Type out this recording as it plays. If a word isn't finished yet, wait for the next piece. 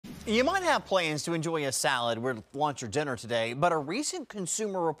You might have plans to enjoy a salad with lunch or dinner today, but a recent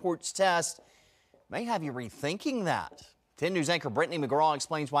Consumer Reports test may have you rethinking that. 10 News anchor Brittany McGraw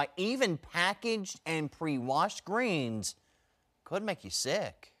explains why even packaged and pre-washed greens could make you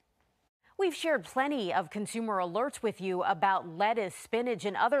sick. We've shared plenty of consumer alerts with you about lettuce, spinach,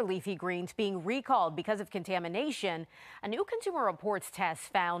 and other leafy greens being recalled because of contamination. A new Consumer Reports test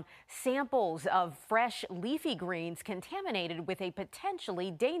found samples of fresh leafy greens contaminated with a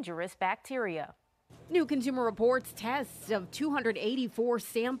potentially dangerous bacteria. New Consumer Reports tests of 284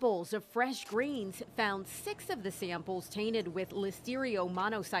 samples of fresh greens found 6 of the samples tainted with Listeria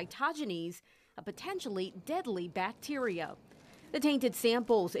monocytogenes, a potentially deadly bacteria. The tainted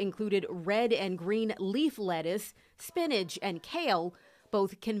samples included red and green leaf lettuce, spinach, and kale,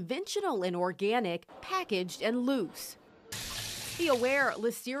 both conventional and organic, packaged and loose. Be aware,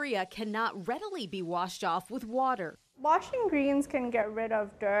 Listeria cannot readily be washed off with water. Washing greens can get rid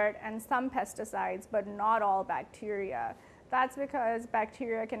of dirt and some pesticides, but not all bacteria. That's because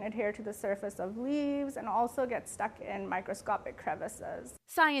bacteria can adhere to the surface of leaves and also get stuck in microscopic crevices.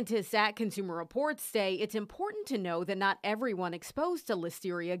 Scientists at Consumer Reports say it's important to know that not everyone exposed to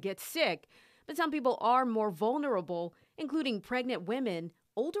Listeria gets sick, but some people are more vulnerable, including pregnant women,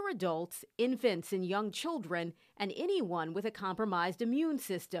 older adults, infants and young children, and anyone with a compromised immune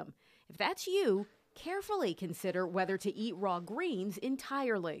system. If that's you, carefully consider whether to eat raw greens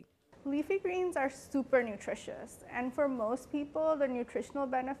entirely. Leafy greens are super nutritious, and for most people, the nutritional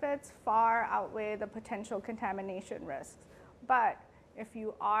benefits far outweigh the potential contamination risks. But if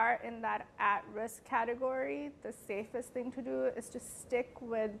you are in that at-risk category, the safest thing to do is to stick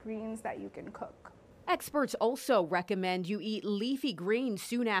with greens that you can cook. Experts also recommend you eat leafy greens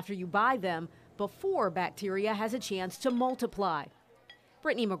soon after you buy them, before bacteria has a chance to multiply.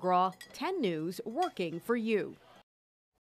 Brittany McGraw, 10 News, working for you.